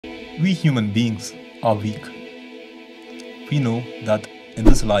We human beings are weak. We know that in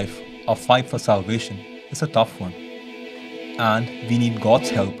this life, our fight for salvation is a tough one. And we need God's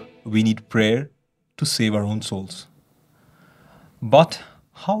help. We need prayer to save our own souls. But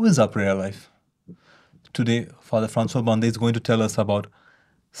how is our prayer life? Today, Father Francois Bande is going to tell us about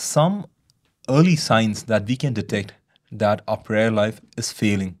some early signs that we can detect that our prayer life is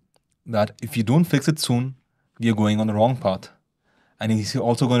failing. That if you don't fix it soon, we are going on the wrong path. And he's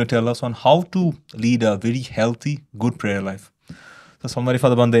also going to tell us on how to lead a very healthy, good prayer life. So, Salve Maria,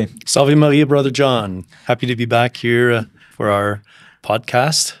 Father Bande. Salve Maria, Brother John. Happy to be back here for our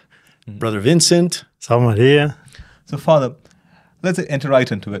podcast. Brother Vincent. Salve Maria. So, Father, let's enter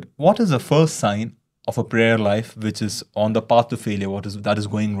right into it. What is the first sign of a prayer life which is on the path to failure? What is that is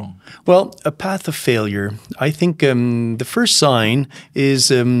going wrong? Well, a path of failure. I think the first sign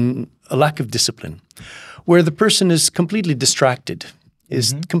is a lack of discipline, where the person is completely distracted,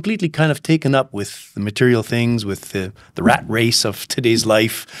 is completely kind of taken up with the material things, with the rat race of today's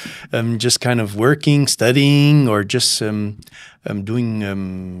life, just kind of working, studying, or just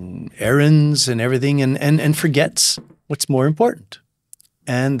doing errands and everything, and forgets what's more important.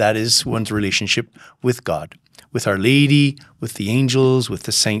 And that is one's relationship with God, with Our Lady, with the angels, with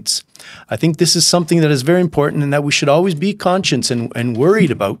the saints. I think this is something that is very important and that we should always be conscious and worried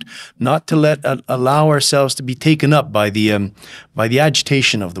about, not to allow ourselves to be taken up by the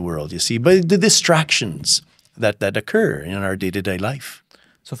agitation of the world, you see, by the distractions that occur in our day-to-day life.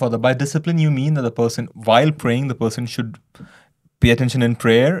 So, Father, by discipline, you mean that the person, while praying, the person should pay attention in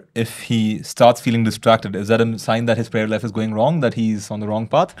prayer. If he starts feeling distracted, is that a sign that his prayer life is going wrong, that he's on the wrong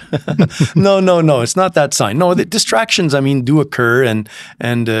path? No, it's not that sign. No, the distractions, I mean, do occur, and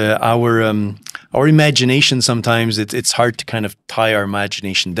our imagination sometimes it's hard to kind of tie our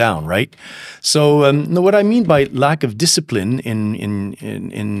imagination down, right? So, what I mean by lack of discipline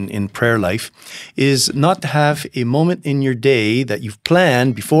in prayer life is not to have a moment in your day that you've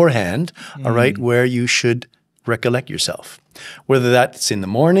planned beforehand, all right, where you should recollect yourself. Whether that's in the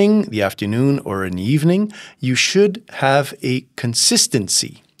morning, the afternoon, or in the evening, you should have a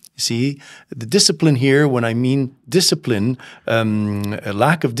consistency. See, the discipline here, when I mean discipline, a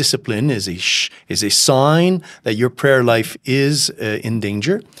lack of discipline is a sign that your prayer life is in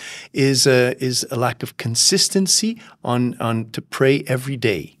danger, is a lack of consistency on to pray every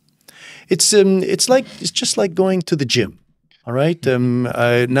day. It's just like going to the gym. All right.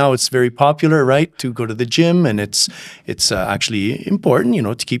 Now it's very popular, right, to go to the gym, and it's actually important,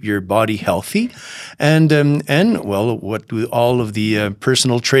 to keep your body healthy, and well, what do all of the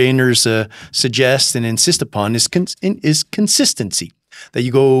personal trainers suggest and insist upon is consistency. That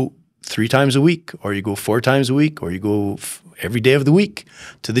you go 3 times a week, or you go 4 times a week, or you go every day of the week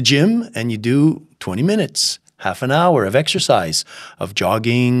to the gym, and you do 20 minutes, half an hour of exercise, of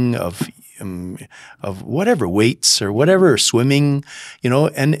jogging, of whatever, weights or whatever, swimming,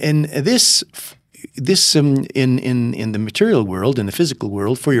 and this in the material world, in the physical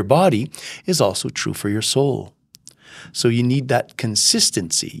world, for your body is also true for your soul. So you need that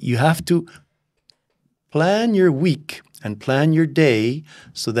consistency. You have to plan your week and plan your day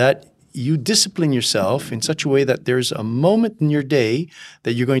so that you discipline yourself in such a way that there's a moment in your day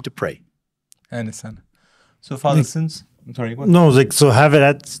that you're going to pray. I understand. So, Father, I'm sorry, what? No, so have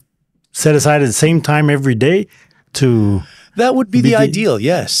it set aside at the same time every day to... That would be the ideal,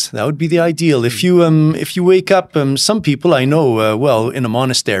 yes. That would be the ideal. If you wake up, some people I know, well, in a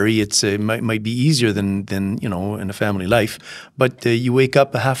monastery, it might be easier than in a family life, but you wake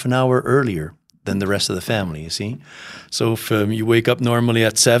up a half an hour earlier than the rest of the family, you see. So if you wake up normally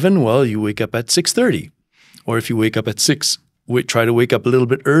at 7, well, you wake up at 6:30. Or if you wake up at 6, try to wake up a little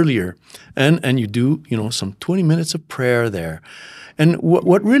bit earlier, and you do, some 20 minutes of prayer there. And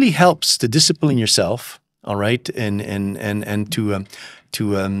what really helps to discipline yourself, all right, and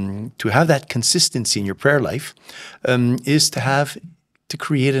to have that consistency in your prayer life, is to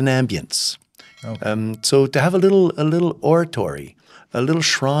create an ambience. Okay. So to have a little oratory, a little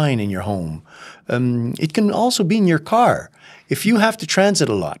shrine in your home. It can also be in your car. If you have to transit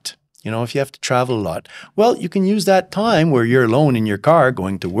a lot, if you have to travel a lot, well, you can use that time where you're alone in your car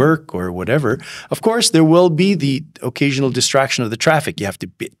going to work or whatever. Of course, there will be the occasional distraction of the traffic. You have to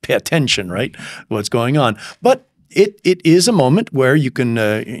pay attention, right, what's going on. But it is a moment where you can,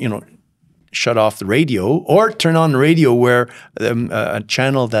 shut off the radio or turn on the radio where a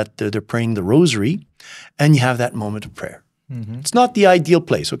channel that they're praying the rosary, and you have that moment of prayer. Mm-hmm. It's not the ideal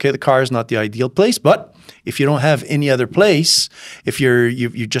place. Okay, the car is not the ideal place, but if you don't have any other place, if you're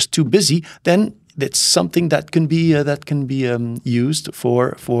just too busy, then it's something that can be used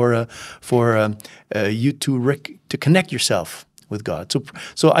for you to connect yourself with God.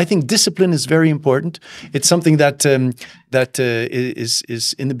 So I think discipline is very important. It's something that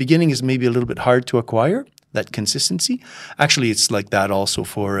is in the beginning is maybe a little bit hard to acquire. That consistency. Actually, it's like that also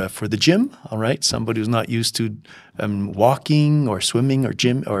for the gym. All right, somebody who's not used to walking or swimming or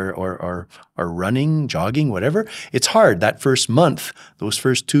gym or running, jogging, whatever. It's hard. That first month, those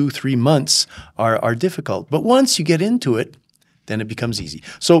first 2-3 months are difficult. But once you get into it, then it becomes easy.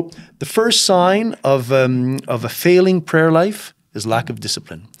 So the first sign of a failing prayer life is lack of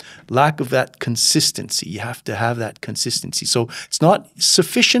discipline, lack of that consistency. You have to have that consistency. So it's not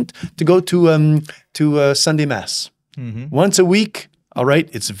sufficient to go to Sunday Mass once a week. All right,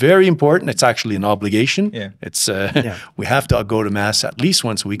 it's very important. It's actually an obligation. Yeah. It's we have to go to Mass at least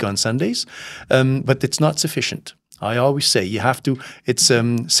once a week on Sundays, but it's not sufficient. I always say you have to. It's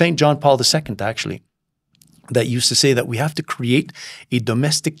Saint John Paul II actually that used to say that we have to create a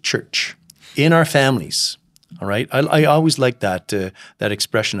domestic church in our families. All right, I always like that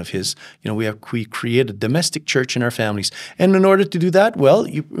expression of his. You know, we create a domestic church in our families, and in order to do that, well,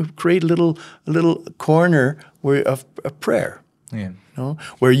 you create a little corner of prayer. Yeah. You know,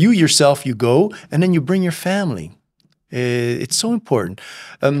 where you yourself you go, and then you bring your family. It's so important.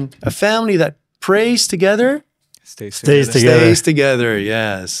 A family that prays together Stays together. stays together.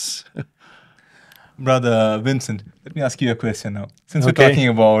 Yes. Brother Vincent, let me ask you a question now. Since we're Okay. talking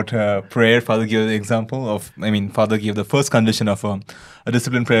about prayer, Father gave the example of, Father gave the first condition of a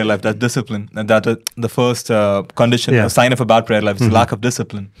disciplined prayer life, that discipline, and that the first condition, Yeah. a sign of a bad prayer life is lack of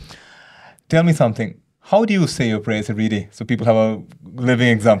discipline. Tell me something. How do you say your prayers every day so people have a living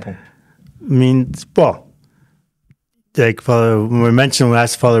example? I mean, well, like Father, when we mentioned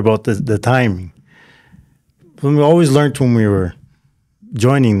last Father about the timing, when we always learned when we were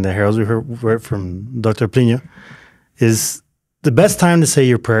joining the Heralds, we heard from Dr. Plinio, is the best time to say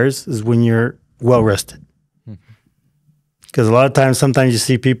your prayers is when you're well rested. Because a lot of times, sometimes you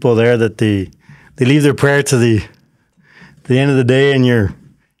see people there that they leave their prayer to the end of the day, and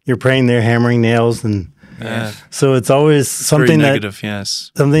you're praying there, hammering nails, and so it's always something Very that negative.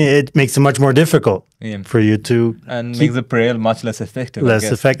 Yes. it makes it much more difficult Yeah. for you to And keep makes the prayer much less effective. I less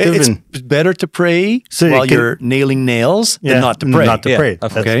guess. effective. It's and better to pray So you while can- you're nailing nails yeah, than not to pray. Not to Yeah, pray. of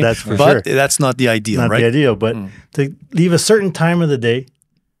That's, Okay, that's for but sure. that's not the ideal, Not right? the ideal, but to leave a certain time of the day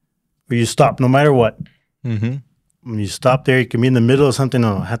where you stop no matter what. Mm-hmm. When you stop there, you can be in the middle of something.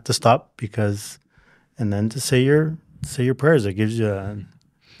 No, I have to stop and then to say your prayers. It gives you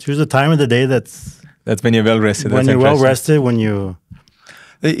choose a time of the day that's That's when you're well rested. when That's you're well interesting. rested. When you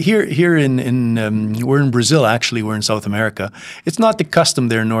Here in we're in Brazil. Actually, we're in South America. It's not the custom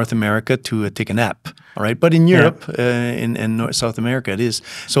there in North America to take a nap. All right, but in Europe, in South America, it is.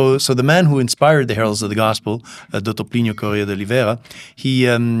 So the man who inspired the Heralds of the Gospel, Dr. Plinio Correa de Oliveira,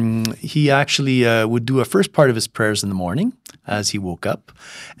 he actually would do a first part of his prayers in the morning as he woke up,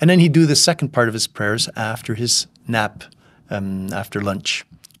 and then he'd do the second part of his prayers after his nap, after lunch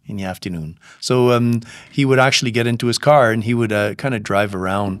in the afternoon. So he would actually get into his car and he would kind of drive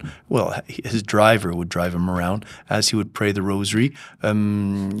around. Well, his driver would drive him around as he would pray the rosary,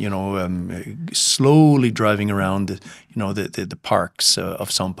 slowly driving around the parks of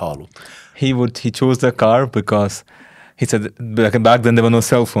São Paulo. He chose the car because he said back then there were no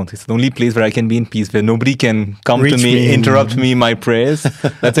cell phones. It's the only place where I can be in peace, where nobody can come Reach to me, me. interrupt me, my prayers.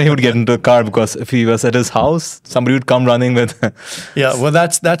 That's why he would get into a car, because if he was at his house, somebody would come running with. Yeah, well,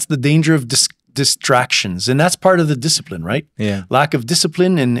 that's the danger of distractions, and that's part of the discipline, right? Yeah. Lack of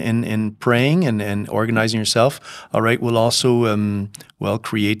discipline in praying and organizing yourself, all right, will also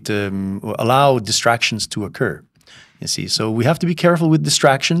allow distractions to occur. You see, so we have to be careful with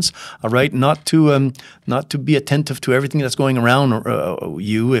distractions, all right? Not to be attentive to everything that's going around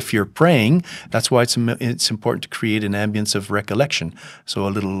you if you're praying. That's why it's important to create an ambience of recollection. So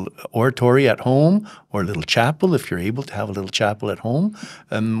a little oratory at home, or a little chapel, if you're able to have a little chapel at home,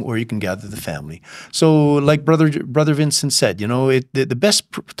 where you can gather the family. So, like Brother Vincent said, the best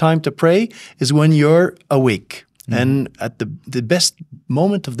time to pray is when you're awake and at the best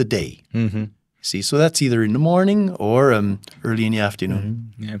moment of the day. Mm-hmm. See, so that's either in the morning or early in the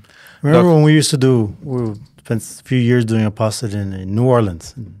afternoon. Yeah. remember when we spent a few years doing apostolate in New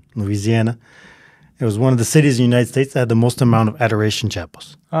Orleans, in Louisiana. It was one of the cities in the United States that had the most amount of adoration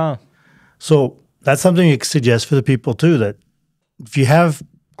chapels. Ah. So that's something you could suggest for the people too, that if you have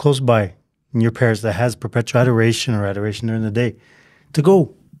close by in your parish that has perpetual adoration or adoration during the day, to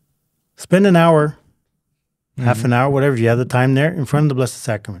go spend an hour, half an hour, whatever, if you have the time there, in front of the Blessed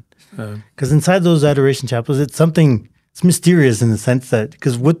Sacrament. Because inside those adoration chapels, it's mysterious in the sense that,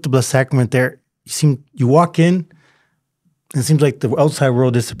 because with the Blessed Sacrament there, you walk in, and it seems like the outside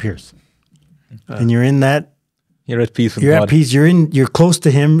world disappears. And you're in that You're at peace with You're God. at peace. You're close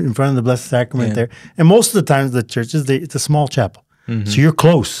to Him in front of the Blessed Sacrament there. And most of the times, the churches, it's a small chapel, so you're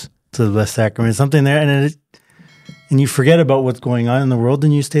close to the Blessed Sacrament. Something there, and you forget about what's going on in the world,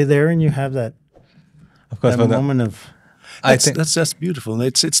 and you stay there, and you have that. Of course, that moment of. That's beautiful.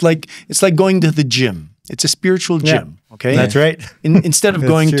 It's like going to the gym. It's a spiritual gym. Okay, that's right. Instead of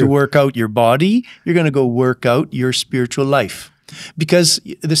going to work out your body, you're going to go work out your spiritual life, because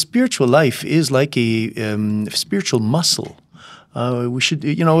the spiritual life is like a spiritual muscle. We should,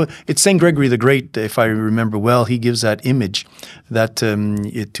 it's Saint Gregory the Great, if I remember well. He gives that image that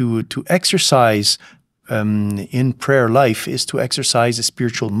to exercise in prayer life is to exercise a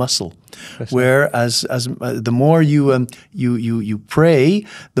spiritual muscle. Whereas the more you pray,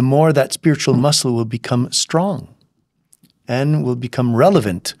 the more that spiritual muscle will become strong and will become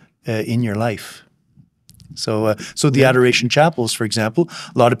relevant in your life. So the adoration chapels, for example,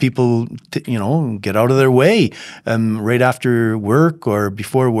 a lot of people, get out of their way right after work or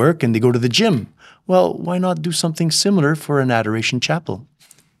before work, and they go to the gym. Well, why not do something similar for an adoration chapel?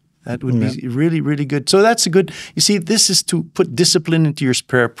 That would be really, really good. So that's a good, you see, this is to put discipline into your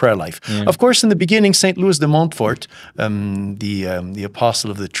prayer life. Yeah. Of course, in the beginning, St. Louis de Montfort, the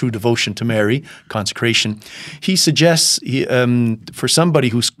apostle of the true devotion to Mary, consecration, he suggests for somebody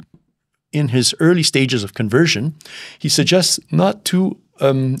who's in his early stages of conversion, he suggests not to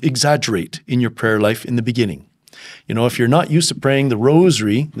exaggerate in your prayer life in the beginning. If you're not used to praying the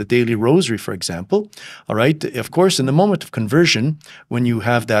rosary, the daily rosary, for example, all right, of course, in the moment of conversion, when you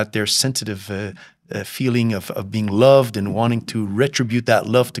have that there sensitive feeling of being loved and wanting to retribute that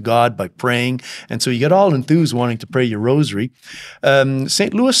love to God by praying, and so you get all enthused wanting to pray your rosary,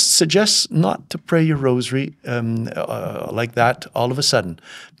 St. Louis suggests not to pray your rosary like that all of a sudden,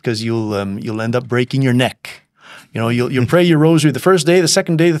 because you'll end up breaking your neck. You'll pray your rosary the first day, the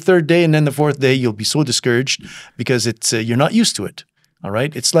second day, the third day, and then the fourth day. You'll be so discouraged because you're not used to it. All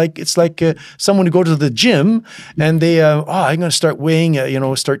right, it's like someone who goes to the gym and they I'm going to start weighing,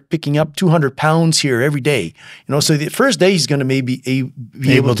 start picking up 200 pounds here every day. So the first day he's going to maybe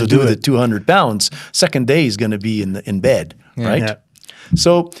be able to do the 200 pounds. Second day he's going to be in bed, right? Yeah.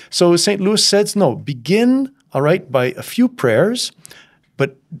 So St. Louis says no. Begin, all right, by a few prayers,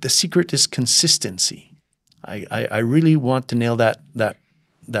 but the secret is consistency. I really want to nail that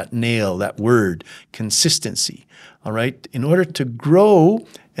word, consistency, all right? In order to grow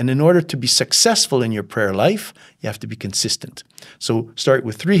and in order to be successful in your prayer life, you have to be consistent. So start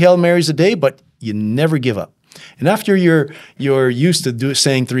with 3 Hail Marys a day, but you never give up. And after you're used to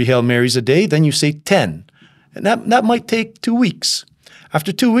saying 3 Hail Marys a day, then you say 10. And that might take 2 weeks.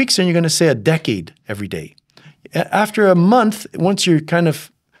 After 2 weeks, then you're going to say a decade every day. After a month, once you're kind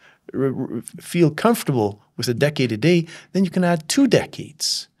of feel comfortable with a decade a day, then you can add 2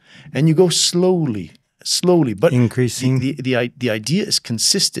 decades, and you go slowly, but increasing. The idea is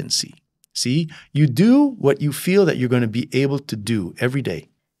consistency. See, you do what you feel that you're going to be able to do every day.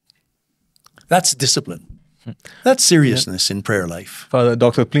 That's discipline. That's seriousness in prayer life. Father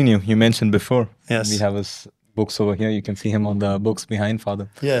Dr. Plinio, you mentioned before. Yes. We have his books over here. You can see him on the books behind, Father.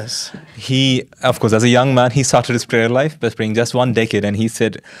 Yes. He, of course, as a young man, he started his prayer life by praying just 1 decade. And he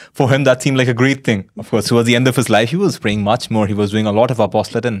said, for him, that seemed like a great thing. Of course, towards the end of his life, he was praying much more. He was doing a lot of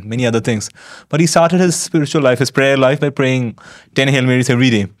apostolate and many other things. But he started his spiritual life, his prayer life, by praying 10 Hail Marys every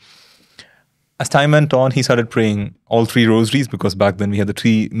day. As time went on, he started praying all 3 rosaries, because back then we had the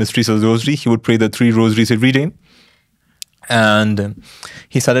 3 mysteries of the rosary. He would pray the 3 rosaries every day. And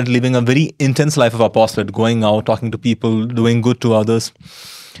he started living a very intense life of apostolate, going out, talking to people, doing good to others.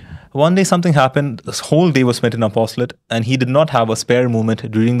 One day something happened. This whole day was spent in apostolate, and he did not have a spare moment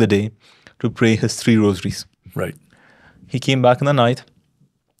during the day to pray his 3 rosaries. Right. He came back in the night,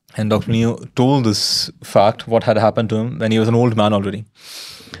 and Dr. Neo told this fact, what had happened to him when he was an old man already.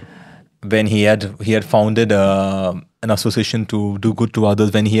 When he had founded an association to do good to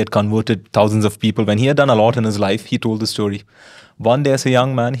others, when he had converted thousands of people, when he had done a lot in his life, he told the story. One day as a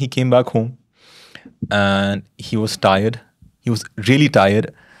young man, he came back home and he was tired. He was really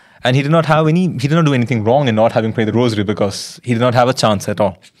tired, and he did not do anything wrong in not having prayed the rosary, because he did not have a chance at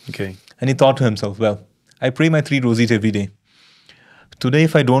all. Okay. And he thought to himself, well, I pray my 3 rosaries every day. Today,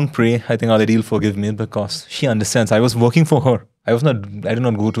 if I don't pray, I think Our Lady will forgive me, because she understands. I was working for her. I did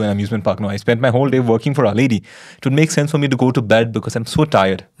not go to an amusement park. No, I spent my whole day working for Our Lady. It would make sense for me to go to bed because I'm so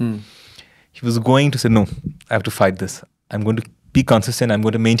tired. He was going to say, no, I have to fight this. I'm going to be consistent. I'm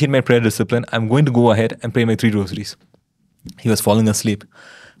going to maintain my prayer discipline. I'm going to go ahead and pray my 3 rosaries. He was falling asleep.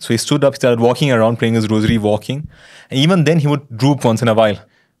 So he stood up, started walking around, praying his rosary, walking. And even then he would droop once in a while,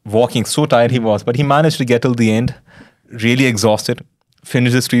 walking. So tired he was. But he managed to get till the end, really exhausted,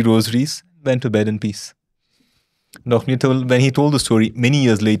 finished his 3 rosaries, went to bed in peace. When he told the story many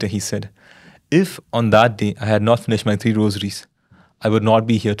years later, he said, if on that day I had not finished my 3 rosaries, I would not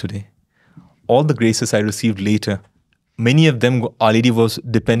be here today. All the graces I received later, many of them, Our Lady was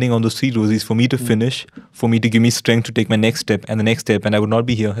depending on those 3 rosaries for me to finish, for me to give me strength to take my next step and the next step, and I would not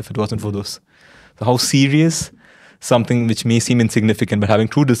be here if it wasn't for those. So how serious something which may seem insignificant, but having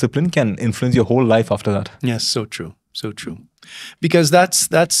true discipline can influence your whole life after that. Yes, so true, so true. Because that's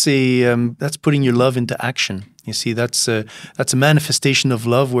putting your love into action. You see, that's a manifestation of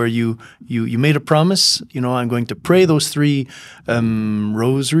love where you made a promise. I'm going to pray those 3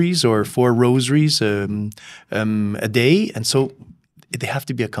 rosaries or 4 rosaries a day, and so they have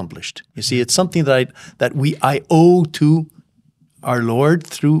to be accomplished. You see, it's something that I owe to our Lord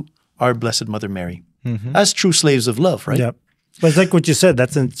through our Blessed Mother Mary, as true slaves of love, right? Yeah, but it's like what you said.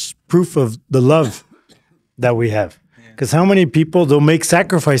 That's a proof of the love that we have. Because how many people, they'll make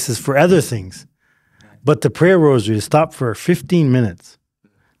sacrifices for other things, but to pray a rosary, to stop for 15 minutes,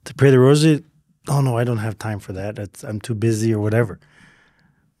 to pray the rosary, oh no, I don't have time for that. I'm too busy or whatever.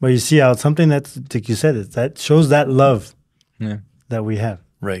 But you see how it's something that's, like you said, that shows that love that we have.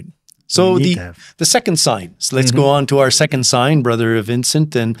 Right. So the second sign. So let's go on to our second sign, Brother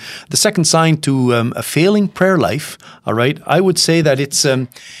Vincent. And the second sign to a failing prayer life, all right, I would say that it's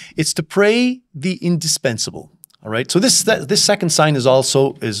to pray the indispensable. All right. So this second sign is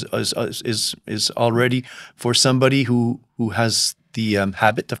also is already for somebody who has the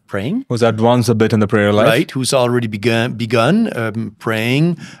habit of praying, who's advanced a bit in the prayer life, right? Who's already begun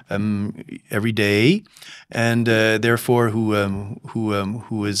praying every day, and therefore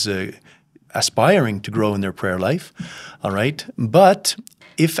who is aspiring to grow in their prayer life. All right. But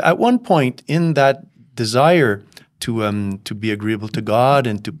if at one point in that desire to be agreeable to God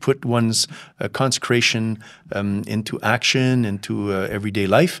and to put one's consecration into action, into everyday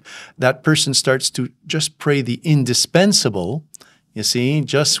life, that person starts to just pray the indispensable, you see,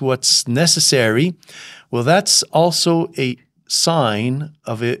 just what's necessary. Well, that's also a sign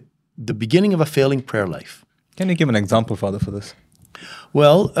of the beginning of a failing prayer life. Can you give an example, Father, for this?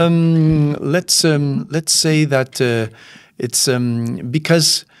 Well, let's say that it's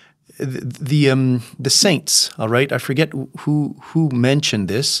because the saints, all right. I forget who mentioned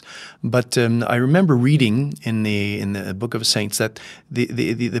this, but I remember reading in the Book of Saints that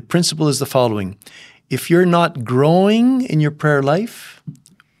the principle is the following: if you're not growing in your prayer life,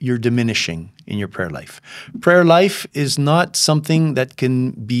 you're diminishing in your prayer life. Prayer life is not something that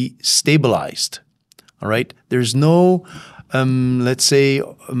can be stabilized. All right. There's no let's say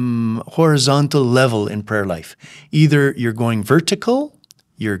horizontal level in prayer life. Either you're going vertical,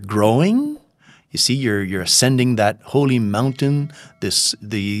 you're growing, you see, you're ascending that holy mountain,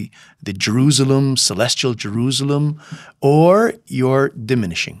 the Jerusalem, celestial Jerusalem, or you're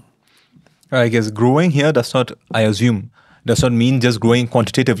diminishing. I guess growing here does not mean just growing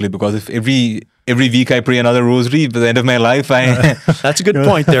quantitatively, because if every week I pray another rosary, by the end of my life, That's a good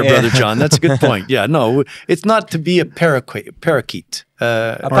point there, Brother John. That's a good point. Yeah, no, it's not to be a parakeet.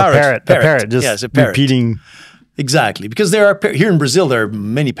 A parrot, just yes, a parrot. repeating. Exactly, because there are here in Brazil there are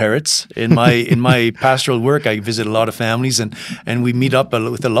many parrots. In my pastoral work, I visit a lot of families, and we meet up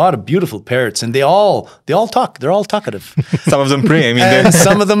with a lot of beautiful parrots, and they all talk. They're all talkative. Some of them pray. I mean, and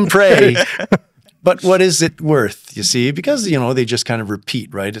some of them pray. But what is it worth? You see, because they just kind of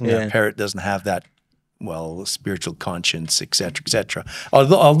repeat, right? And a parrot doesn't have that spiritual conscience, etc., etc.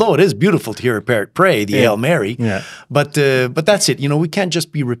 Although it is beautiful to hear a parrot pray the Hail Mary. Yeah. But that's it. We can't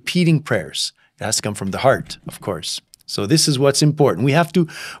just be repeating prayers. It has to come from the heart, of course. So this is what's important. We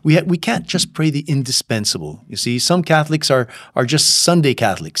can't just pray the indispensable. You see, some Catholics are just Sunday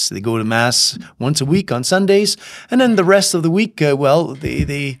Catholics. They go to Mass once a week on Sundays, and then the rest of the week,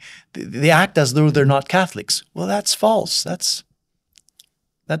 they act as though they're not Catholics. Well, that's false. That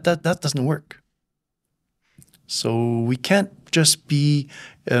doesn't work. So we can't just be,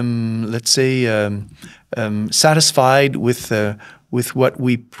 satisfied with what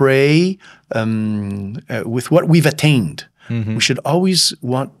we pray, with what we've attained. Mm-hmm. We should always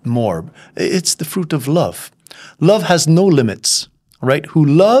want more. It's the fruit of love. Love has no limits, right? Who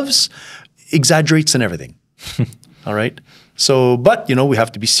loves exaggerates in everything, all right? So, but, we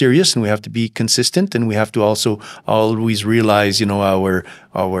have to be serious, and we have to be consistent, and we have to also always realize,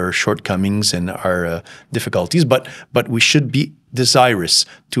 our shortcomings and our difficulties, but we should be desirous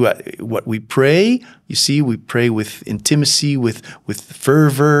to what we pray. You see, we pray with intimacy, with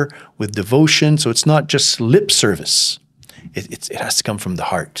fervor, with devotion. So it's not just lip service. It has to come from the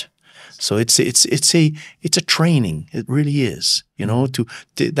heart. So it's a training. It really is.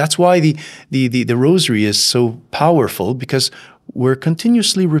 That's why the rosary is so powerful, because we're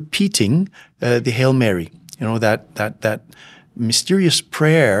continuously repeating the Hail Mary. that mysterious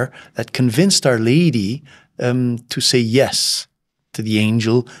prayer that convinced Our Lady to say yes to the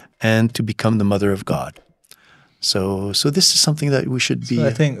angel and to become the Mother of God. So this is something that we should be... So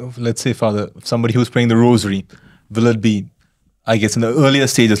I think, let's say, Father, somebody who's praying the rosary, will it be, I guess, in the earlier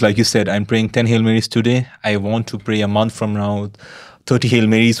stages, like you said, I'm praying 10 Hail Marys today, I want to pray a month from now, 30 Hail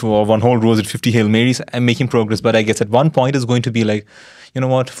Marys for one whole rosary, 50 Hail Marys, I'm making progress. But I guess at one point it's going to be like, you know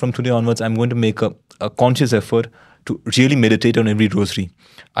what, from today onwards, I'm going to make a conscious effort to really meditate on every rosary.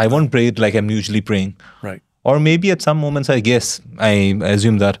 I won't pray it like I'm usually praying. Right. Or maybe at some moments, I guess, I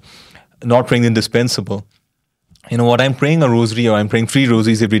assume that not praying the indispensable. You know what, I'm praying a rosary, or I'm praying 3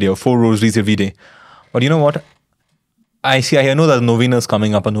 rosaries every day, or 4 rosaries every day. But you know what? I know that a novena is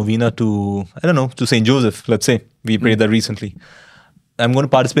coming up, a novena to, I don't know, to St. Joseph, let's say. We prayed that recently. I'm going to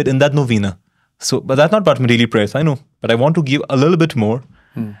participate in that novena. So, but that's not part of my daily prayers, I know. But I want to give a little bit more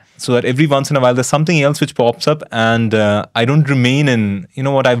so that every once in a while there's something else which pops up and I don't remain in, you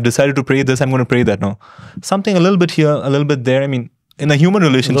know what, I've decided to pray this, I'm going to pray that now. Something a little bit here, a little bit there. I mean, in a human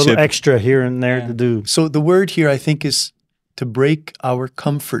relationship. A little extra here and there to do. So the word here, I think, is to break our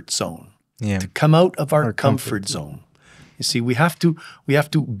comfort zone. Yeah. To come out of our comfort zone. You see, we have to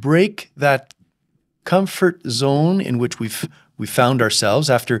break that comfort zone in which we found ourselves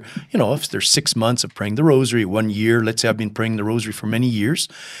after, if there's 6 months of praying the rosary, 1 year, let's say I've been praying the rosary for many years,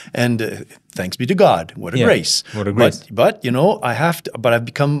 and thanks be to God, what a grace. What a grace. But I've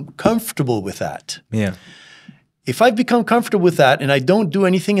become comfortable with that. Yeah. If I've become comfortable with that and I don't do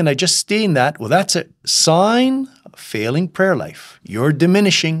anything and I just stay in that, well, that's a sign of failing prayer life. You're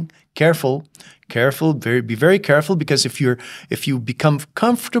diminishing. Careful, be very careful, because if you become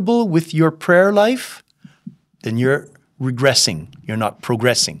comfortable with your prayer life, then you're regressing. You're not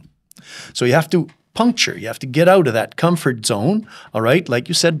progressing. So you have to puncture. You have to get out of that comfort zone, all right, like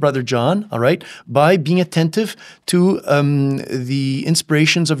you said, Brother John, all right, by being attentive to the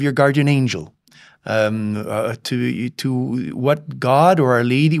inspirations of your guardian angel. To what God or Our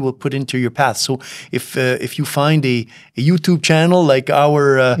Lady will put into your path. So if you find a YouTube channel like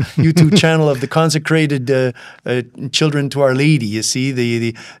our YouTube channel of the consecrated children to Our Lady, you see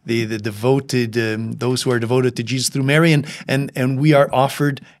the devoted, those who are devoted to Jesus through Mary, and we are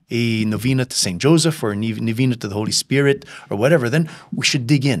offered a novena to St. Joseph or a novena to the Holy Spirit or whatever, then we should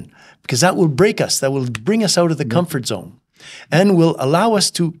dig in, because that will break us, that will bring us out of the comfort zone. And will allow us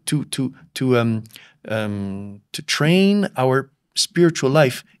to train our spiritual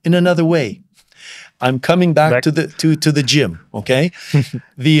life in another way. I'm coming back to the gym. Okay,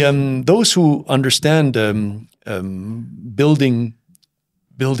 those who understand building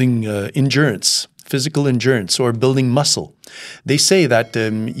endurance, physical endurance, or building muscle, they say that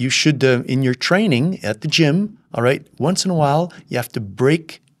you should in your training at the gym, all right, once in a while you have to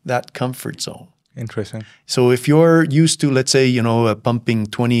break that comfort zone. Interesting. So if you're used to, let's say, pumping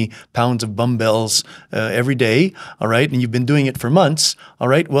 20 pounds of dumbbells every day, all right, and you've been doing it for months, all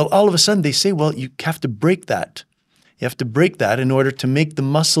right, well, all of a sudden they say, well, you have to break that. You have to break that in order to make the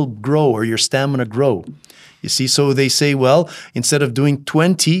muscle grow or your stamina grow. You see, so they say, well, instead of doing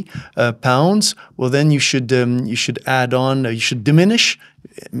 20 pounds, well, then you should add on, you should diminish,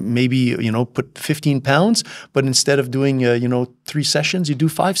 maybe, put 15 pounds, but instead of doing, 3 sessions, you do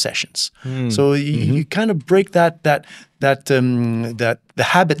 5 sessions. So you kind of break the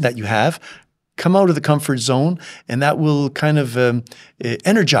habit that you have, come out of the comfort zone, and that will kind of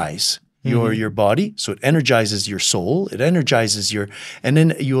energize your body. So it energizes your soul, it energizes and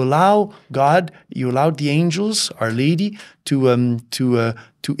then you allow God, you allow the angels, Our Lady, to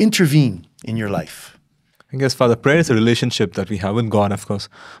intervene in your life. I guess, Father, prayer is a relationship that we have with God, of course.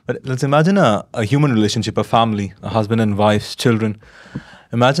 But let's imagine a human relationship, a family, a husband and wife, children.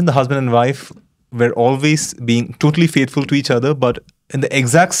 Imagine the husband and wife were always being totally faithful to each other, but in the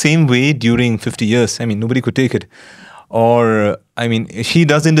exact same way during 50 years. I mean, nobody could take it. Or, he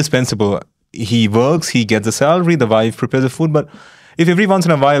does indispensable. He works, he gets a salary, the wife prepares the food. But if every once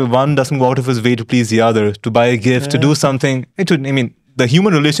in a while one doesn't go out of his way to please the other, to buy a gift, to do something, the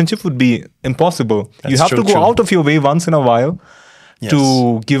human relationship would be impossible. You have to go out of your way once in a while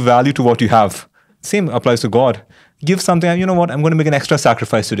to give value to what you have. Same applies to God. Give something, you know what, I'm going to make an extra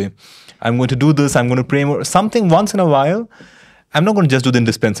sacrifice today. I'm going to do this, I'm going to pray more. Something once in a while. I'm not going to just do the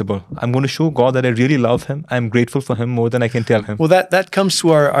indispensable. I'm going to show God that I really love Him. I'm grateful for Him more than I can tell Him. Well, that comes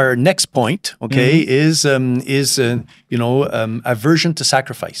to our next point. Okay, is aversion to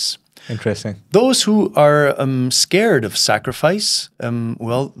sacrifice. Interesting. Those who are scared of sacrifice,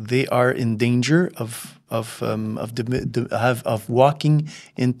 they are in danger of walking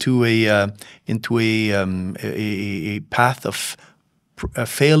into a path of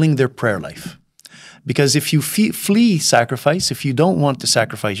failing their prayer life. Because if you flee sacrifice, if you don't want to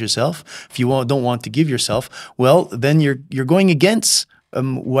sacrifice yourself, if you don't want to give yourself, well, then you're going against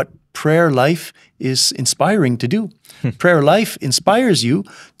what prayer life is inspiring to do. Prayer life inspires you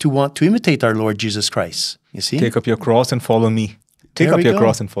to want to imitate our Lord Jesus Christ. You see? Take up your cross and follow me. Take There up we your go.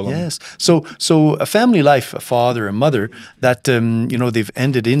 cross and follow me. Yes. So a family life, a father, a mother, that they've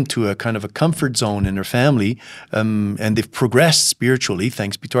ended into a kind of a comfort zone in their family, and they've progressed spiritually.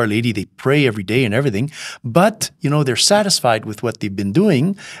 Thanks be to Our Lady, they pray every day and everything. But they're satisfied with what they've been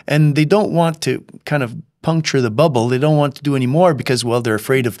doing, and they don't want to kind of puncture the bubble. They don't want to do any more because, well, they're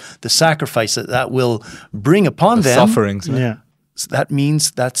afraid of the sacrifice that will bring upon them. Sufferings. Right? Yeah. So that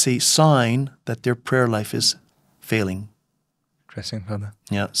means that's a sign that their prayer life is failing. Interesting, Father.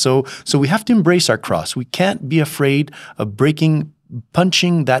 Yeah. So we have to embrace our cross. We can't be afraid of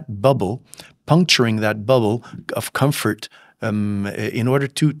puncturing that bubble of comfort in order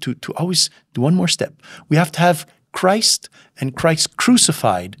to always do one more step. We have to have Christ and Christ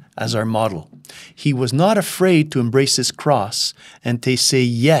crucified as our model. He was not afraid to embrace his cross and to say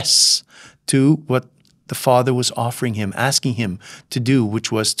yes to what the Father was offering him, asking him to do, which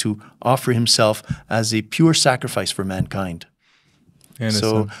was to offer himself as a pure sacrifice for mankind.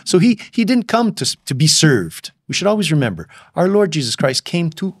 So he didn't come to be served. We should always remember, our Lord Jesus Christ came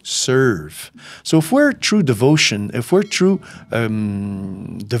to serve. So if we're true devotion, if we're true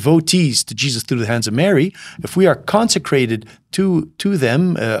devotees to Jesus through the hands of Mary, if we are consecrated to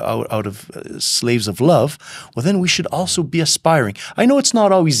them out of slaves of love, well, then we should also be aspiring. I know it's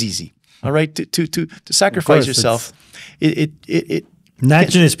not always easy, all right, to sacrifice yourself. It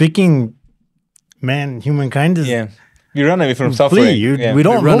Naturally speaking, humankind is... Yeah. We run away from suffering.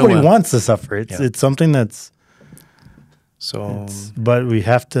 Nobody wants to suffer. It's something that's... But we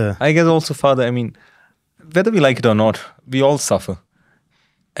have to... I guess also, Father, whether we like it or not, we all suffer.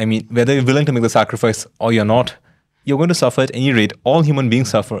 Whether you're willing to make the sacrifice or you're not, you're going to suffer at any rate. All human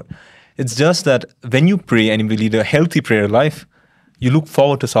beings suffer. It's just that when you pray and you lead a healthy prayer life, you look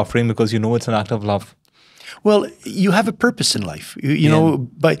forward to suffering because you know it's an act of love. Well, you have a purpose in life.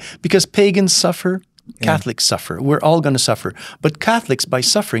 Because pagans suffer, Catholics suffer. We're all going to suffer. But Catholics, by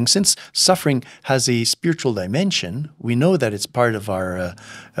suffering, since suffering has a spiritual dimension, we know that it's part of our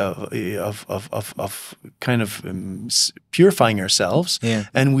purifying ourselves,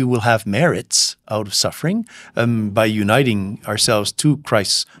 and we will have merits out of suffering by uniting ourselves to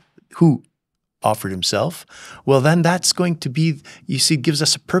Christ, who offered himself. Well, then that's going to be, it gives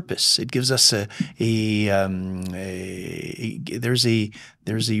us a purpose. It gives us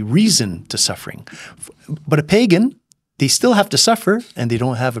there's a reason to suffering. But a pagan, they still have to suffer, and they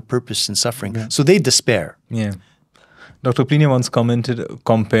don't have a purpose in suffering. So they despair. Yeah. Dr. Pliny once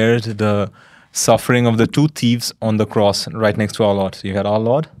compared the suffering of the two thieves on the cross right next to our Lord. So you had our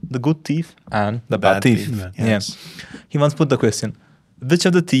Lord, the good thief, and the bad thief. Yes. He once put the question, which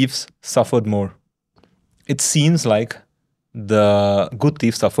of the thieves suffered more? It seems like the good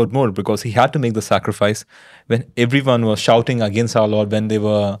thief suffered more because he had to make the sacrifice when everyone was shouting against our Lord, when they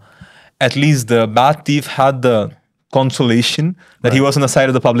were, at least the bad thief had the consolation that he was on the side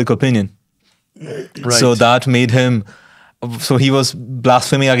of the public opinion. Right. So that made him, so he was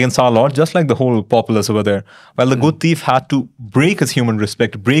blaspheming against our Lord, just like the whole populace over there. While the good thief had to break his human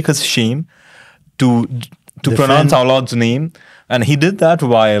respect, break his shame to pronounce our Lord's name. And he did that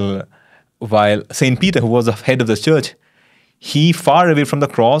while Saint Peter, who was the head of the church, he, far away from the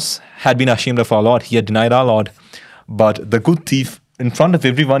cross, had been ashamed of our Lord. He had denied our Lord. But the good thief, in front of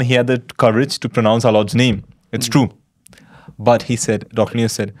everyone, he had the courage to pronounce our Lord's name. It's true. But he said, Dr. Neil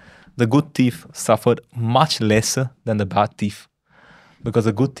said, the good thief suffered much lesser than the bad thief, because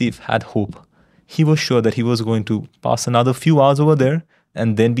the good thief had hope. He was sure that he was going to pass another few hours over there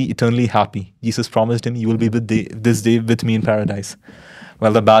and then be eternally happy. Jesus promised him, you will be this day with me in paradise.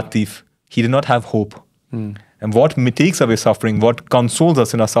 Well, the bad thief, he did not have hope. And what takes away suffering, what consoles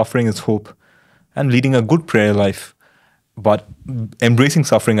us in our suffering is hope. And leading a good prayer life, but embracing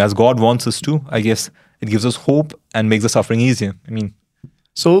suffering as God wants us to, I guess it gives us hope and makes the suffering easier.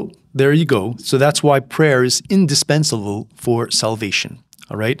 So there you go. So that's why prayer is indispensable for salvation.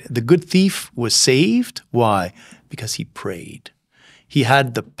 All right. The good thief was saved. Why? Because he prayed. He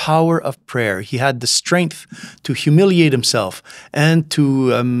had the power of prayer. He had the strength to humiliate himself and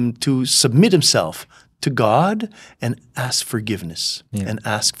to submit himself to God and ask forgiveness and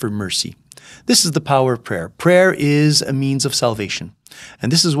ask for mercy. This is the power of prayer. Prayer is a means of salvation.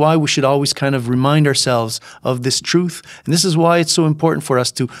 And this is why we should always kind of remind ourselves of this truth. And this is why it's so important for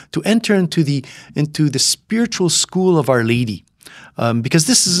us to enter into the spiritual school of Our Lady. Because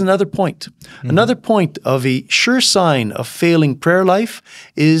this is another point. Another point of a sure sign of failing prayer life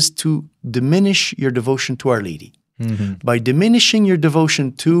is to diminish your devotion to Our Lady. By diminishing your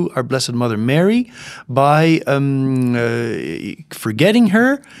devotion to our Blessed Mother Mary, by forgetting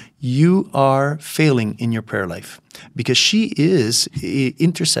her, you are failing in your prayer life, because she is an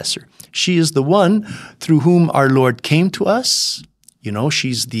intercessor. She is the one through whom our Lord came to us. You know,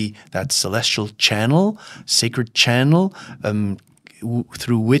 she's that celestial channel, sacred channel,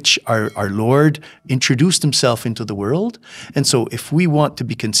 through which our Lord introduced himself into the world. And so if we want to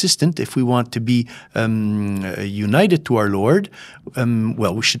be consistent, if we want to be united to our Lord,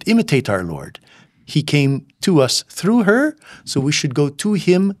 well, we should imitate our Lord. He came to us through her, so we should go to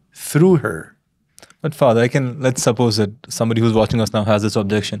him through her. But Father, let's suppose that somebody who's watching us now has this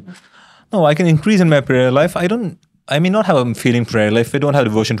objection. No, I can increase in my prayer life. I may not have a failing prayer life. I don't have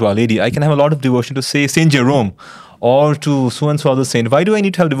devotion to Our Lady. I can have a lot of devotion to, say, Saint Jerome, or to so-and-so other saint. Why do I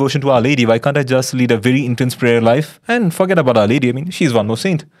need to have devotion to Our Lady? Why can't I just lead a very intense prayer life and forget about Our Lady? I mean, she's one more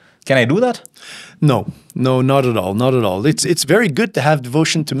saint. Can I do that? No, not at all, not at all. It's very good to have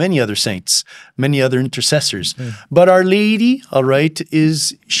devotion to many other saints, many other intercessors. But Our Lady, all right,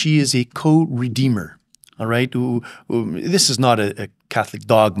 she is a co-redeemer. All right, this is not a Catholic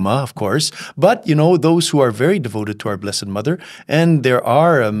dogma, of course, but, you know, those who are very devoted to our Blessed Mother, and there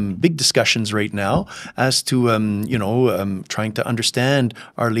are big discussions right now as to, trying to understand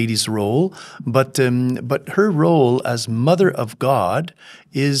Our Lady's role, but her role as Mother of God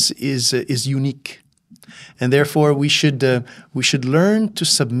is unique, and therefore we should learn to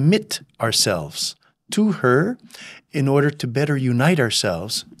submit ourselves to her in order to better unite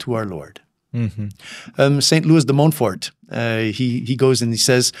ourselves to our Lord. St. Louis de Montfort, he goes and he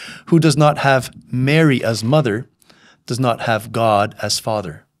says, who does not have Mary as mother does not have God as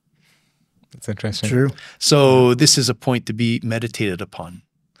father. That's interesting. True. So this is a point to be meditated upon.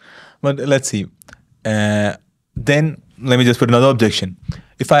 But let's see. Then let me just put another objection.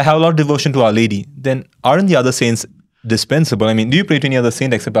 If I have a lot of devotion to Our Lady, then aren't the other saints dispensable? I mean, do you pray to any other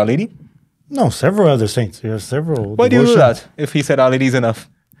saint except Our Lady? No, several other saints. You have several. Why do you do that if he said Our Lady is enough?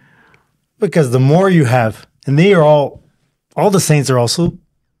 Because the more you have, and they are all the saints are also,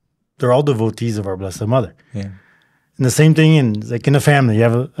 they're all devotees of our Blessed Mother. Yeah. And the same thing in a family. You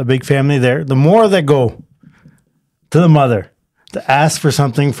have a big family there. The more that go to the mother to ask for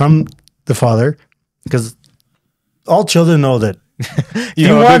something from the father, because all children know that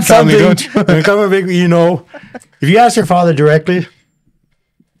you want something, if you ask your father directly,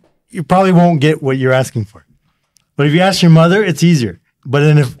 you probably won't get what you're asking for. But if you ask your mother, it's easier. But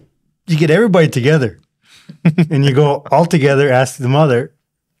then if you get everybody together and you go all together, ask your mother,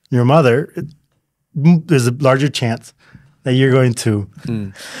 there's a larger chance that you're going to.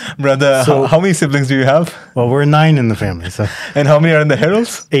 Brother, so, how many siblings do you have? Well, we're 9 in the family. So. And how many are in the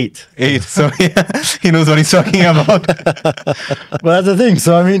Heralds? 8. 8. So yeah, he knows what he's talking about. Well, that's the thing.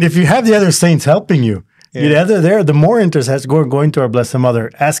 So, I mean, if you have the other saints helping you, the more intercessors going to our Blessed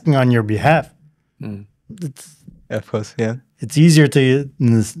Mother, asking on your behalf. Of course, yeah. It's easier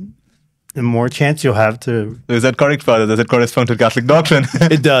the more chance you'll have to. Is that correct, Father? Does it correspond to Catholic doctrine?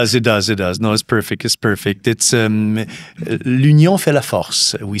 It does. No, it's perfect. It's l'union fait la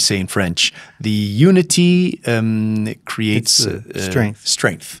force, we say in French. The unity creates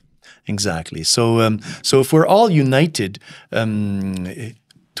strength. Exactly. So if we're all united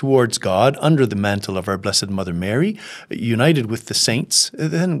towards God under the mantle of our Blessed Mother Mary, united with the saints,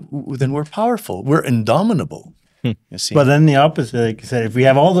 then we're powerful. We're indomitable. You see? But then the opposite, like you said, if we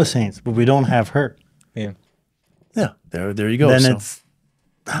have all the saints, but we don't have her. Yeah, there you go. Then it's,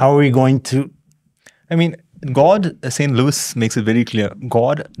 how are we going to? I mean, God, St. Louis makes it very clear,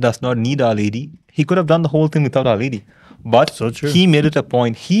 God does not need Our Lady. He could have done the whole thing without Our Lady. But he made it a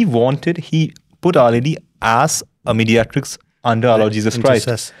point. He put Our Lady as a mediatrix under our Lord Jesus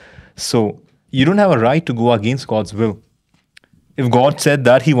Christ. So you don't have a right to go against God's will. If God said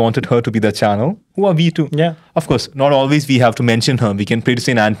that he wanted her to be the channel, who are we to? Yeah. Of course, not always we have to mention her. We can pray to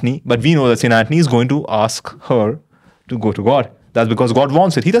St. Anthony, but we know that St. Anthony is going to ask her to go to God. That's because God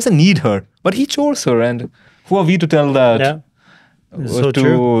wants it. He doesn't need her, but he chose her. And who are we to tell that,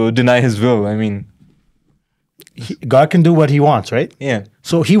 to deny his will? I mean, God can do what he wants, right? Yeah.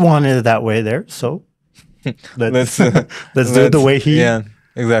 So he wanted it that way there. So let's do it the way he. Yeah,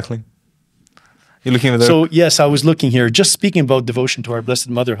 exactly. You're looking at the... So yes, I was looking here, just speaking about devotion to our Blessed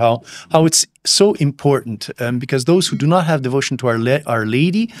Mother, how it's so important, because those who do not have devotion to Our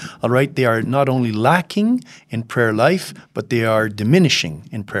Lady, all right, they are not only lacking in prayer life, but they are diminishing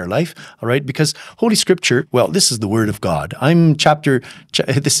in prayer life, all right, because Holy Scripture, well, this is the Word of God.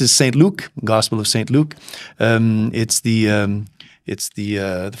 This is St. Luke, Gospel of St. Luke. It's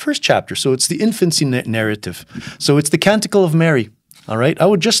the first chapter, so it's the infancy narrative. So it's the Canticle of Mary. All right, I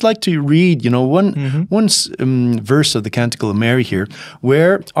would just like to read, one verse of the Canticle of Mary here,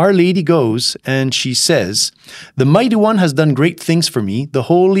 where Our Lady goes and she says, "The Mighty One has done great things for me. The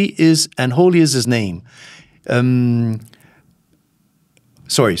holy is His name."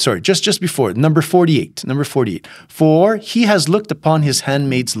 Just before number 48. For He has looked upon His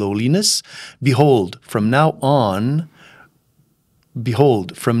handmaid's lowliness. Behold, from now on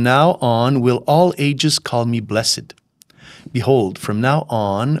will all ages call me blessed. Behold, from now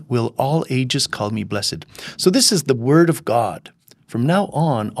on will all ages call me blessed. So this is the Word of God. From now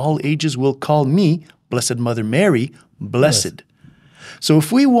on, all ages will call me, Blessed Mother Mary, blessed. Yes. So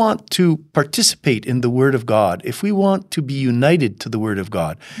if we want to participate in the Word of God, if we want to be united to the Word of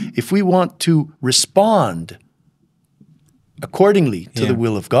God, if we want to respond accordingly to the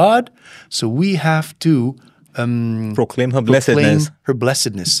will of God, so we have to proclaim her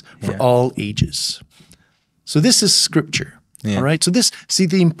blessedness, for all ages. So this is Scripture, all right? So see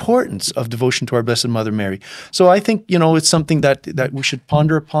the importance of devotion to our Blessed Mother Mary. So I think, it's something that we should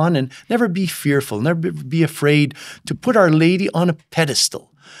ponder upon and never be fearful, never be afraid to put Our Lady on a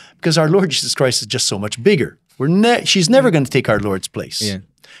pedestal, because our Lord Jesus Christ is just so much bigger. She's never going to take our Lord's place.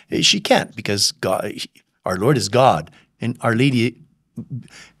 Yeah. She can't, because our Lord is God, and Our Lady,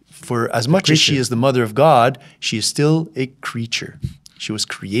 for as much as she is the Mother of God, she is still a creature. She was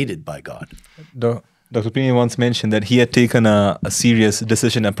created by God. Dr. Pini once mentioned that he had taken a serious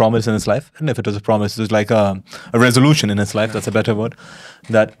decision, a promise in his life. I don't know if it was a promise, it was like a resolution in his life, that's a better word,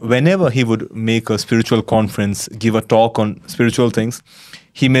 that whenever he would make a spiritual conference, give a talk on spiritual things,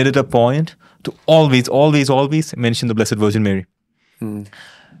 he made it a point to always mention the Blessed Virgin Mary.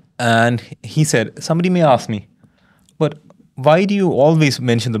 And he said, somebody may ask me, but why do you always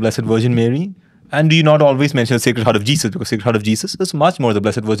mention the Blessed Virgin Mary? And do you not always mention the Sacred Heart of Jesus? Because Sacred Heart of Jesus is much more the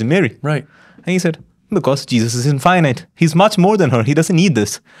Blessed Virgin Mary. Right. And he said, because Jesus is infinite. He's much more than her. He doesn't need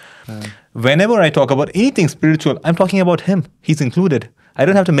this. Whenever I talk about anything spiritual, I'm talking about him. He's included. I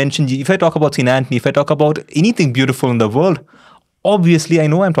don't have to mention, if I talk about St. Anthony, if I talk about anything beautiful in the world, obviously I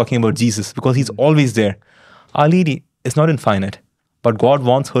know I'm talking about Jesus because he's always there. Our Lady is not infinite, but God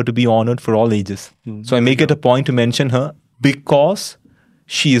wants her to be honored for all ages. So I make it a point to mention her because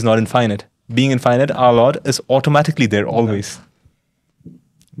she is not infinite. Being infinite, our Lord is automatically there always.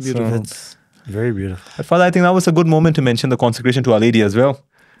 Beautiful. So, very beautiful. But Father, I think that was a good moment to mention the consecration to Our Lady as well.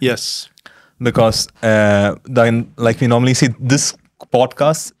 Yes. Because then, like we normally say, this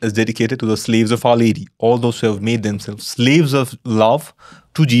podcast is dedicated to the slaves of Our Lady, all those who have made themselves slaves of love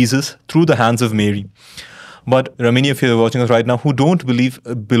to Jesus through the hands of Mary. But there are many of you watching us right now who don't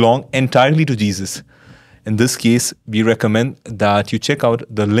belong entirely to Jesus. In this case, we recommend that you check out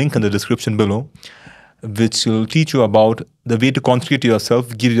the link in the description below, which will teach you about the way to consecrate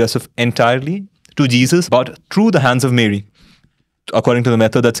yourself, give yourself entirely to Jesus, but through the hands of Mary, according to the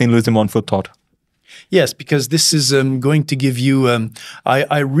method that St. Louis de Montfort taught. Yes, because this is going to give you,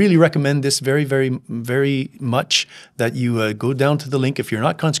 I really recommend this very, very, very much, that you go down to the link if you're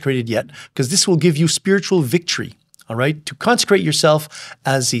not consecrated yet, because this will give you spiritual victory. All right, to consecrate yourself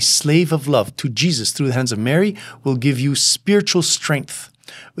as a slave of love to Jesus through the hands of Mary will give you spiritual strength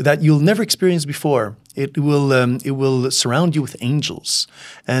that you'll never experience before. It will surround you with angels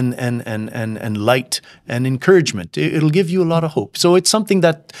and light and encouragement. It'll give you a lot of hope. So it's something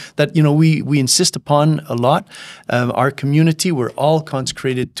that we insist upon a lot. Our community, we're all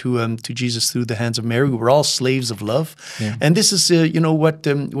consecrated to Jesus through the hands of Mary. We're all slaves of love, and this is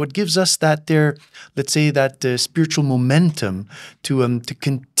what gives us that let's say that spiritual momentum to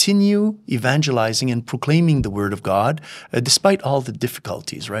continue evangelizing and proclaiming the Word of God, despite all the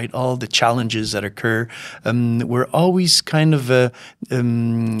difficulties, right? All the challenges that occur. We're always kind of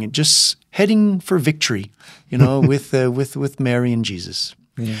just heading for victory, with Mary and Jesus.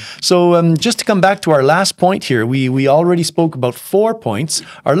 Yeah. So just to come back to our last point here, we already spoke about 4 points.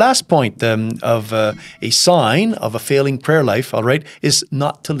 Our last point of a sign of a failing prayer life, all right, is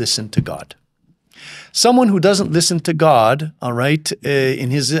not to listen to God. Someone who doesn't listen to God, all right,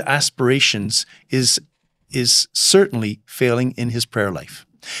 in his aspirations is certainly failing in his prayer life.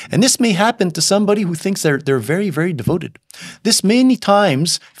 And this may happen to somebody who thinks they're very, very devoted. This many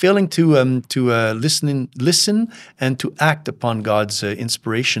times failing to listen and to act upon God's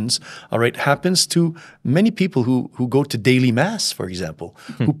inspirations, all right, happens to many people who go to daily mass, for example,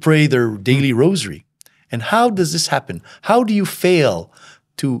 who pray their daily rosary. And how does this happen? How do you fail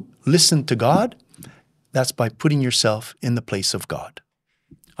to listen to God? That's by putting yourself in the place of God.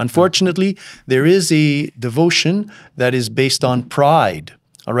 Unfortunately, there is a devotion that is based on pride,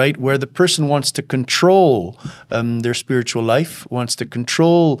 all right, where the person wants to control their spiritual life, wants to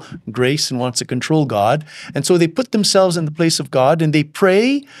control grace, and wants to control God. And so they put themselves in the place of God and they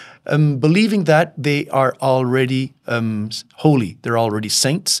pray, believing that they are already holy. They're already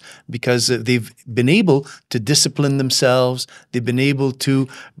saints because they've been able to discipline themselves. They've been able to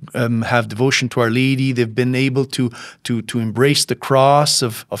have devotion to Our Lady. They've been able to embrace the cross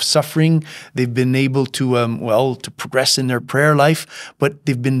of suffering. They've been able to, to progress in their prayer life, but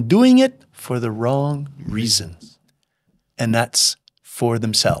they've been doing it for the wrong reasons, and that's for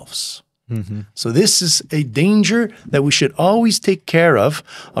themselves. So this is a danger that we should always take care of,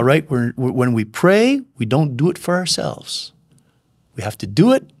 all right? When we pray, we don't do it for ourselves. We have to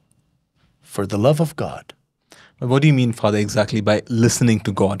do it for the love of God. What do you mean, Father, exactly by listening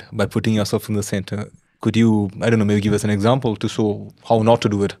to God, by putting yourself in the center? Could you, I don't know, maybe give us an example to show how not to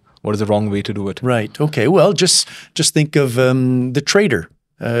do it? What is the wrong way to do it? Right. Okay. Well, just think of the traitor.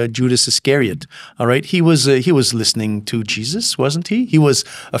 Judas Iscariot, all right. He was listening to Jesus, wasn't he? He was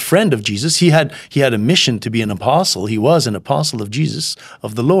a friend of Jesus. He had a mission to be an apostle. He was an apostle of Jesus,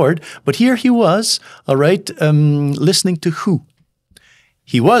 of the Lord. But here he was, all right, listening to who?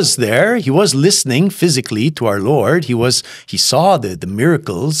 He was there. He was listening physically to our Lord. He saw the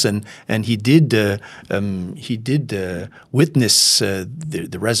miracles, and he did witness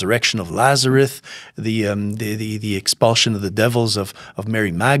the resurrection of Lazarus, the expulsion of the devils of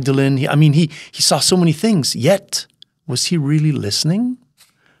Mary Magdalene. He saw so many things. Yet, was he really listening?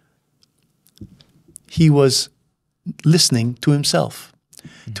 He was listening to himself,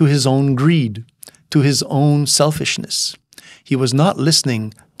 to his own greed, to his own selfishness. He was not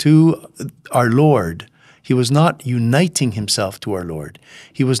listening to our Lord. He was not uniting himself to our Lord.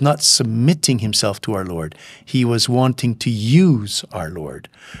 He was not submitting himself to our Lord. He was wanting to use our Lord.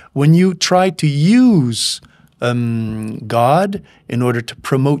 When you try to use God in order to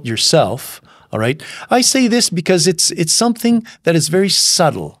promote yourself, all right, I say this because it's something that is very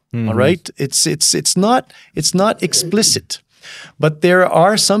subtle. All right, it's not explicit, but there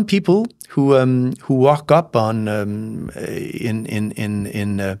are some people who walk up on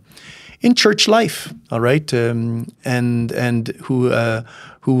in church life, all right, and who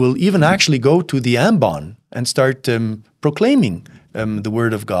will even actually go to the ambon and start proclaiming the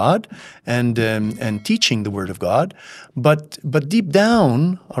Word of God and teaching the Word of God, but deep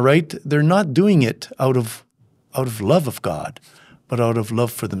down, all right, they're not doing it out of love of God, but out of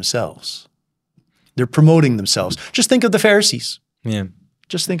love for themselves. They're promoting themselves. Just think of the Pharisees. Yeah.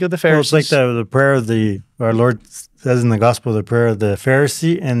 Just think of the Pharisees. Well, it's like the prayer of our Lord says in the gospel, the prayer of the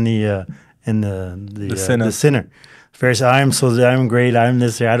Pharisee and the sinner. Pharisee, I'm great. I'm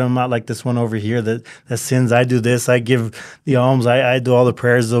this here. I'm not like this one over here that sins. I do this. I give the alms. I do all the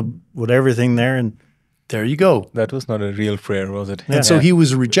prayers with everything there. And there you go. That was not a real prayer, was it? And so he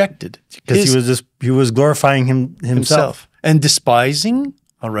was rejected because he was glorifying himself and despising,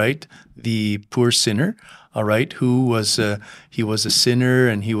 all right, the poor sinner, all right, who was he was a sinner,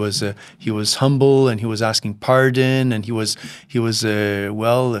 and he was humble, and he was asking pardon, and he was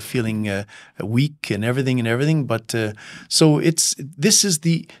feeling weak and everything. But so it's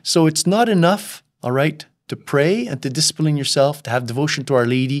not enough, all right, to pray and to discipline yourself, to have devotion to Our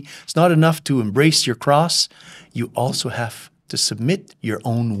Lady. It's not enough to embrace your cross. You also have to submit your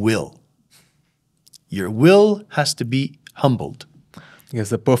own will. Your will has to be humbled. Yes,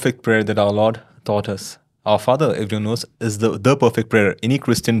 the perfect prayer that our Lord taught us. Our Father, everyone knows, is the perfect prayer. Any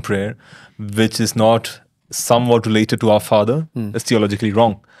Christian prayer which is not somewhat related to our Father is theologically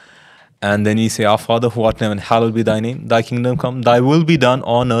wrong. And then we say, Our Father who art in heaven, hallowed be thy name. Thy kingdom come. Thy will be done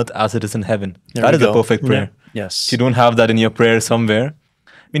on earth as it is in heaven. That is a perfect prayer. Yeah. Yes. If you don't have that in your prayer somewhere.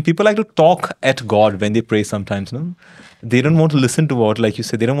 I mean, people like to talk at God when they pray sometimes. No? They don't want to listen to what, like you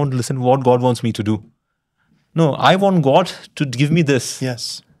said, they don't want to listen to what God wants me to do. No, I want God to give me this.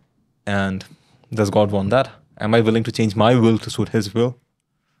 Yes. And does God want that? Am I willing to change my will to suit His will?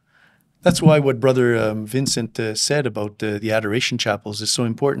 That's why what Brother Vincent said about the adoration chapels is so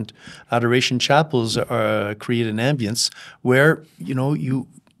important. Adoration chapels create an ambience where, you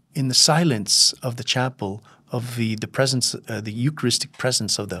in the silence of the chapel, of the presence, the Eucharistic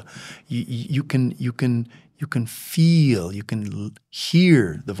presence of you can you can feel, you can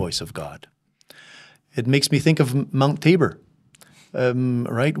hear the voice of God. It makes me think of Mount Tabor,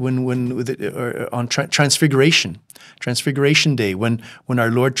 right? On Transfiguration Day, when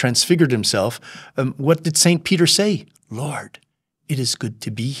our Lord transfigured himself, what did St. Peter say? Lord, it is good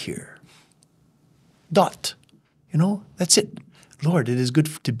to be here. Dot. That's it. Lord, it is good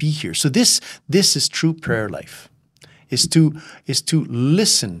to be here. So this is true prayer life, is to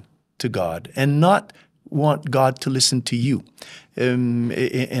listen to God and not want God to listen to you.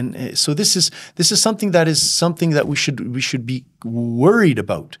 And so this is something that we should be worried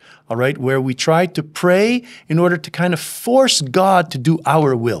about, all right, where we try to pray in order to kind of force God to do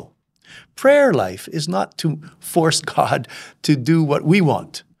our will. Prayer life is not to force God to do what we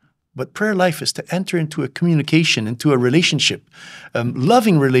want. But prayer life is to enter into a communication, into a relationship,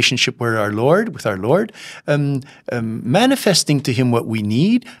 loving relationship with our Lord, manifesting to him what we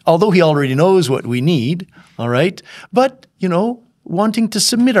need, although he already knows what we need, all right? But, wanting to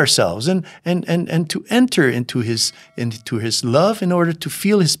submit ourselves and to enter into his love in order to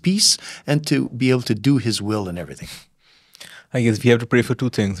feel his peace and to be able to do his will and everything. I guess we have to pray for two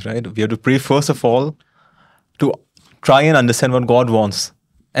things, right? We have to pray, first of all, to try and understand what God wants.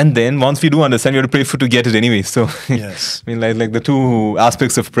 And then once we do understand, we have to pray to get it anyway. So, yes. I mean, like the two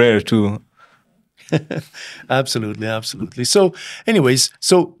aspects of prayer too. Absolutely. So anyways,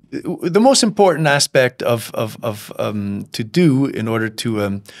 the most important aspect of to do in order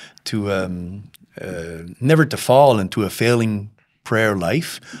to never to fall into a failing prayer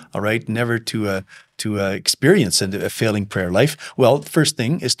life, all right, never to experience a failing prayer life. Well, the first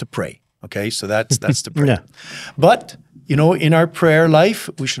thing is to pray. Okay, so that's the prayer. Yeah. But in our prayer life,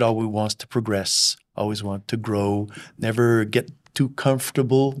 we should always want to progress, always want to grow, never get too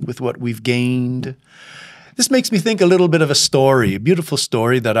comfortable with what we've gained. This makes me think a little bit of a beautiful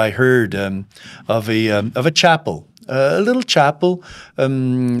story that I heard of a chapel, a little chapel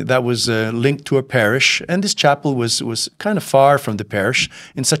that was linked to a parish, and this chapel was kind of far from the parish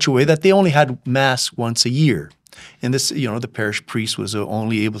in such a way that they only had Mass once a year. And this, the parish priest was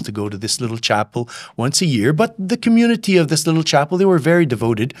only able to go to this little chapel once a year. But the community of this little chapel, they were very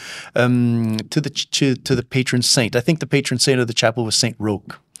devoted to the patron saint. I think the patron saint of the chapel was Saint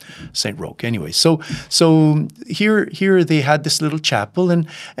Roque. Saint Roque. Anyway, so here they had this little chapel, and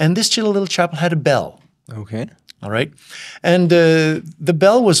this little chapel had a bell. Okay. All right, and the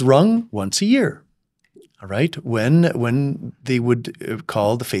bell was rung once a year. All right, when they would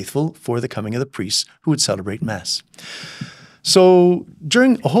call the faithful for the coming of the priests who would celebrate Mass. So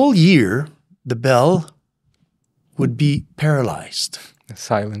during a whole year, the bell would be paralyzed.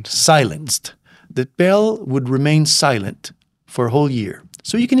 Silenced. The bell would remain silent for a whole year.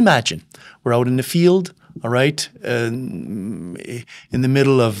 So you can imagine, we're out in the field, all right, in the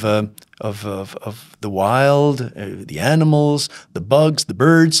middle of the wild, the animals, the bugs, the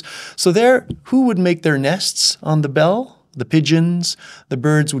birds. So there, who would make their nests on the bell? The pigeons. The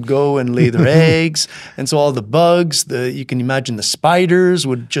birds would go and lay their eggs. And so all the bugs, you can imagine the spiders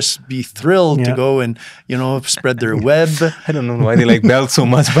would just be thrilled to go and, spread their web. I don't know why they like bells so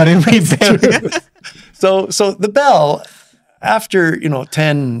much, but it made them. So the bell, after,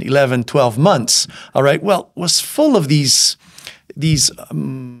 10, 11, 12 months, all right, was full of these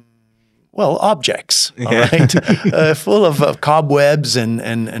objects, all right, full of cobwebs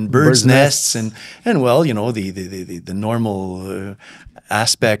and birds' nests and the normal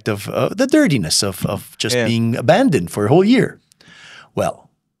aspect of the dirtiness of just being abandoned for a whole year.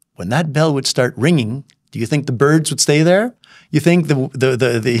 Well, when that bell would start ringing, do you think the birds would stay there? You think all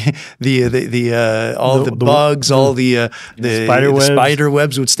the bugs, all the spider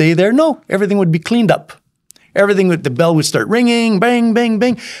webs would stay there? No, everything would be cleaned up. The bell would start ringing, bang, bang,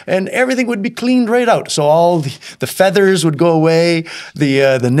 bang, and everything would be cleaned right out. So all the feathers would go away,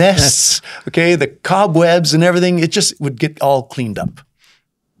 the nests, okay, the cobwebs and everything. It just would get all cleaned up.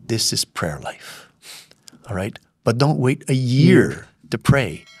 This is prayer life, all right? But don't wait a year to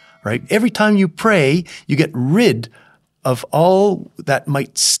pray, right? Every time you pray, you get rid of all that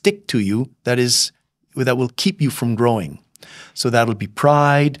might stick to you that will keep you from growing. So that'll be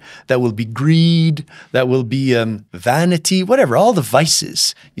pride, that will be greed, that will be vanity, whatever, all the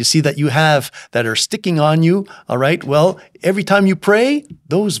vices you see that you have that are sticking on you, all right? Well, every time you pray,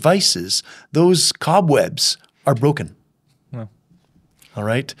 those vices, those cobwebs are broken. Yeah. All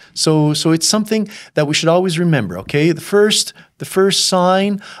right? So it's something that we should always remember, okay? The first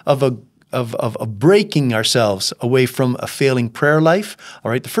sign of breaking ourselves away from a failing prayer life,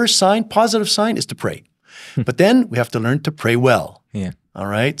 all right? The first sign, positive sign, is to pray. But then we have to learn to pray well. Yeah. All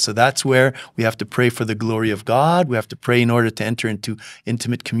right, so that's where we have to pray for the glory of God. We have to pray in order to enter into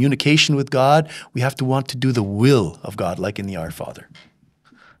intimate communication with God. We have to want to do the will of God, like in the Our Father.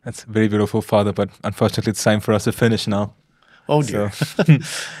 That's very beautiful, Father, but unfortunately it's time for us to finish now. Oh dear. So,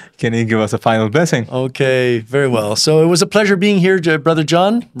 can you give us a final blessing? Okay, very well. So it was a pleasure being here, Brother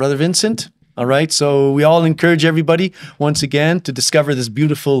John, Brother Vincent. All right, so we all encourage everybody once again to discover this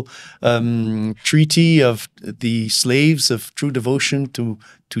beautiful treaty of the slaves of true devotion to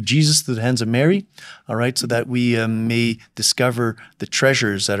Jesus through the hands of Mary. All right, so that we may discover the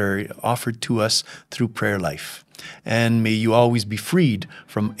treasures that are offered to us through prayer life. And may you always be freed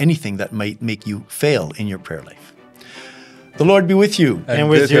from anything that might make you fail in your prayer life. The Lord be with you. And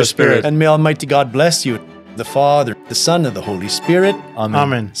with your spirit. And may Almighty God bless you, the Father, the Son, and the Holy Spirit. Amen.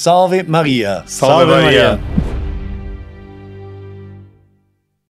 Amen. Salve Maria. Salve Maria.